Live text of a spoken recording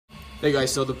Hey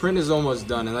guys, so the print is almost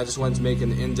done, and I just wanted to make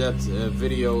an in-depth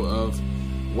video of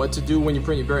what to do when you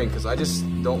print your bearing, because I just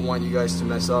don't want you guys to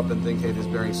mess up and think, hey, this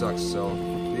bearing sucks. So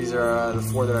these are the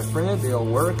 4 that I've printed. They all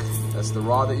work. That's the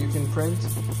rod that you can print.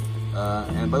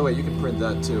 And by the way, you can print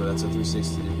that too. That's a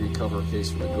 360-degree cover case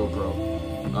for the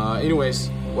GoPro. Anyways,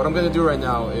 what I'm gonna do right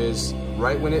now is,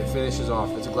 right when it finishes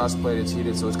off, it's a glass plate, it's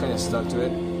heated, so it's kind of stuck to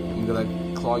it. I'm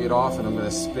gonna clog it off and I'm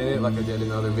gonna spin it like I did in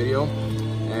the other video.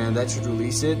 And that should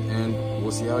release it, and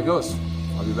we'll see how it goes.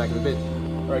 I'll be back in a bit.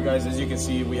 All right guys, as you can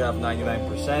see, we have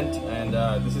 99%, and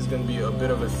this is gonna be a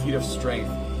bit of a feat of strength,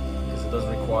 because it does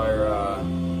require a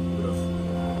bit of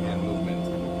hand movement.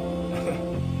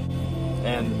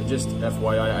 And just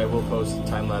FYI, I will post a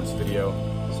time-lapse video,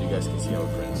 so you guys can see how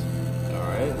it prints. All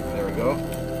right, there we go.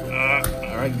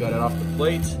 All right, got it off the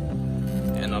plate,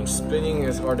 and I'm spinning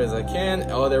as hard as I can.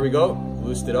 Oh, there we go.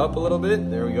 Loosened it up a little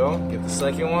bit. There we go. Get the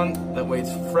second one. That way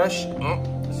it's fresh. Oh,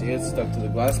 see, it's stuck to the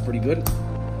glass pretty good.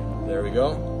 There we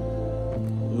go.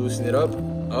 Loosen it up.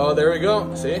 Oh, there we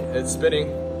go. See, it's spinning.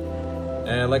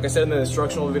 And like I said in the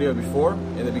instructional video before,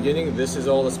 in the beginning, this is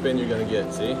all the spin you're gonna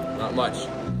get. See, not much.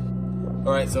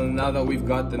 All right, so now that we've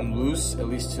got them loose, at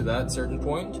least to that certain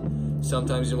point,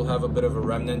 sometimes you will have a bit of a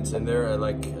remnant in there.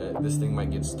 This thing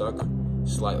might get stuck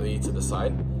slightly to the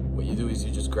side. What you do is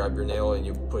you just grab your nail and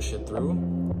you push it through.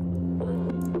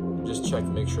 Just check to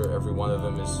make sure every one of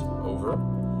them is over.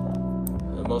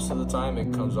 And most of the time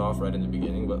it comes off right in the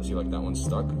beginning, but see, like that one's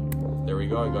stuck. There we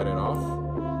go, I got it off.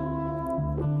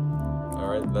 All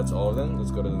right, that's all of them.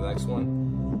 Let's go to the next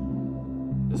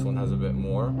one. This one has a bit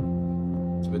more.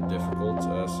 It's a bit difficult.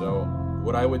 So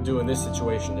what I would do in this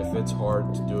situation, if it's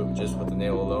hard to do it just with the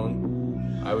nail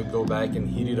alone, I would go back and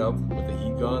heat it up with a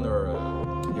heat gun or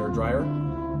a hair dryer,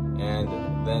 and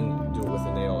then do it with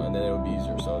a nail, and then it would be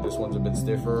easier. So this one's a bit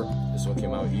stiffer, this one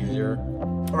came out easier.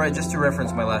 All right, just to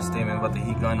reference my last statement about the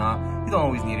heat gun, you don't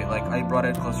always need it. Like, I brought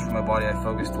it closer to my body, I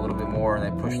focused a little bit more, and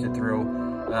I pushed it through.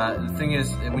 The thing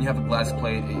is, when you have a glass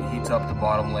plate, it heats up the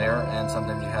bottom layer, and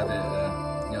sometimes you have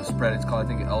it spread. It's called, I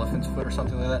think, elephant's foot or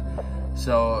something like that.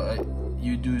 So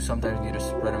you do sometimes need to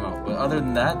spread them out. But other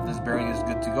than that, this bearing is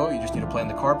good to go. You just need to play in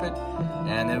the carpet,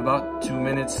 and in about 2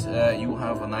 minutes, you will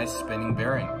have a nice spinning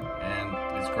bearing. And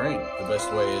it's great. The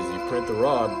best way is you print the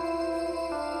rod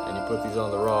and you put these on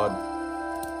the rod.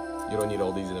 You don't need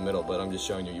all these in the middle, but I'm just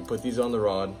showing you. You put these on the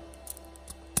rod,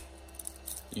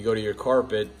 you go to your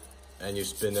carpet and you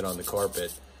spin it on the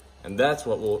carpet. And that's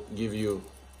what will give you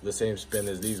the same spin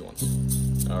as these ones.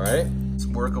 All right? It's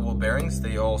workable bearings,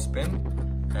 they all spin.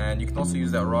 And you can also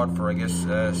use that rod for, I guess,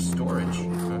 storage.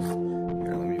 Here,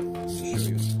 let me just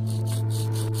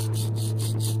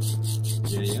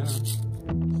show you. Yeah.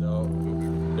 So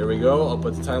there we go. I'll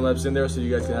put the time lapse in there so you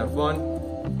guys can have fun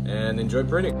and enjoy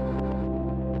printing.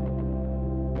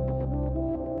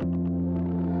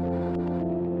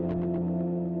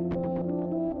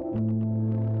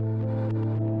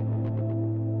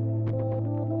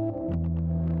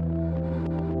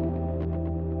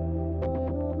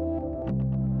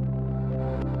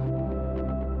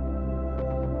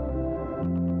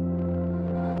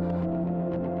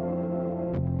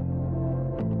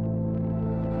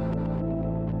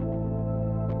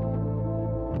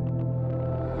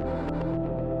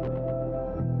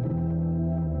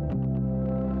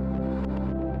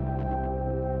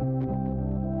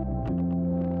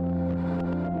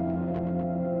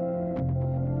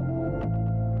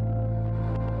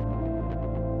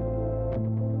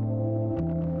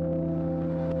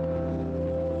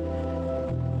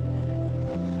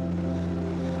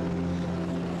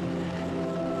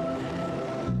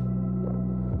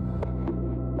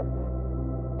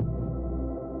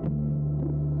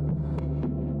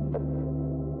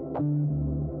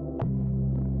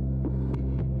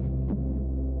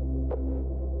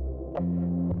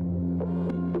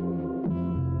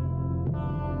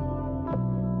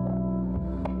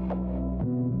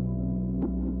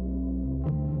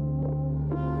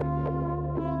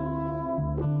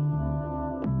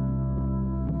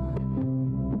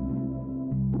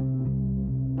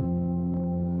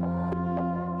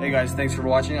 Hey guys, thanks for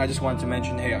watching. I just wanted to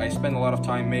mention, hey, I spend a lot of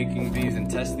time making these and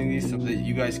testing these so that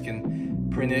you guys can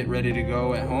print it ready to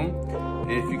go at home.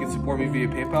 If you can support me via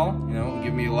PayPal,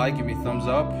 give me a like, give me a thumbs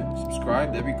up,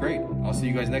 subscribe, that'd be great. I'll see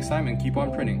you guys next time, and keep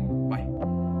on printing.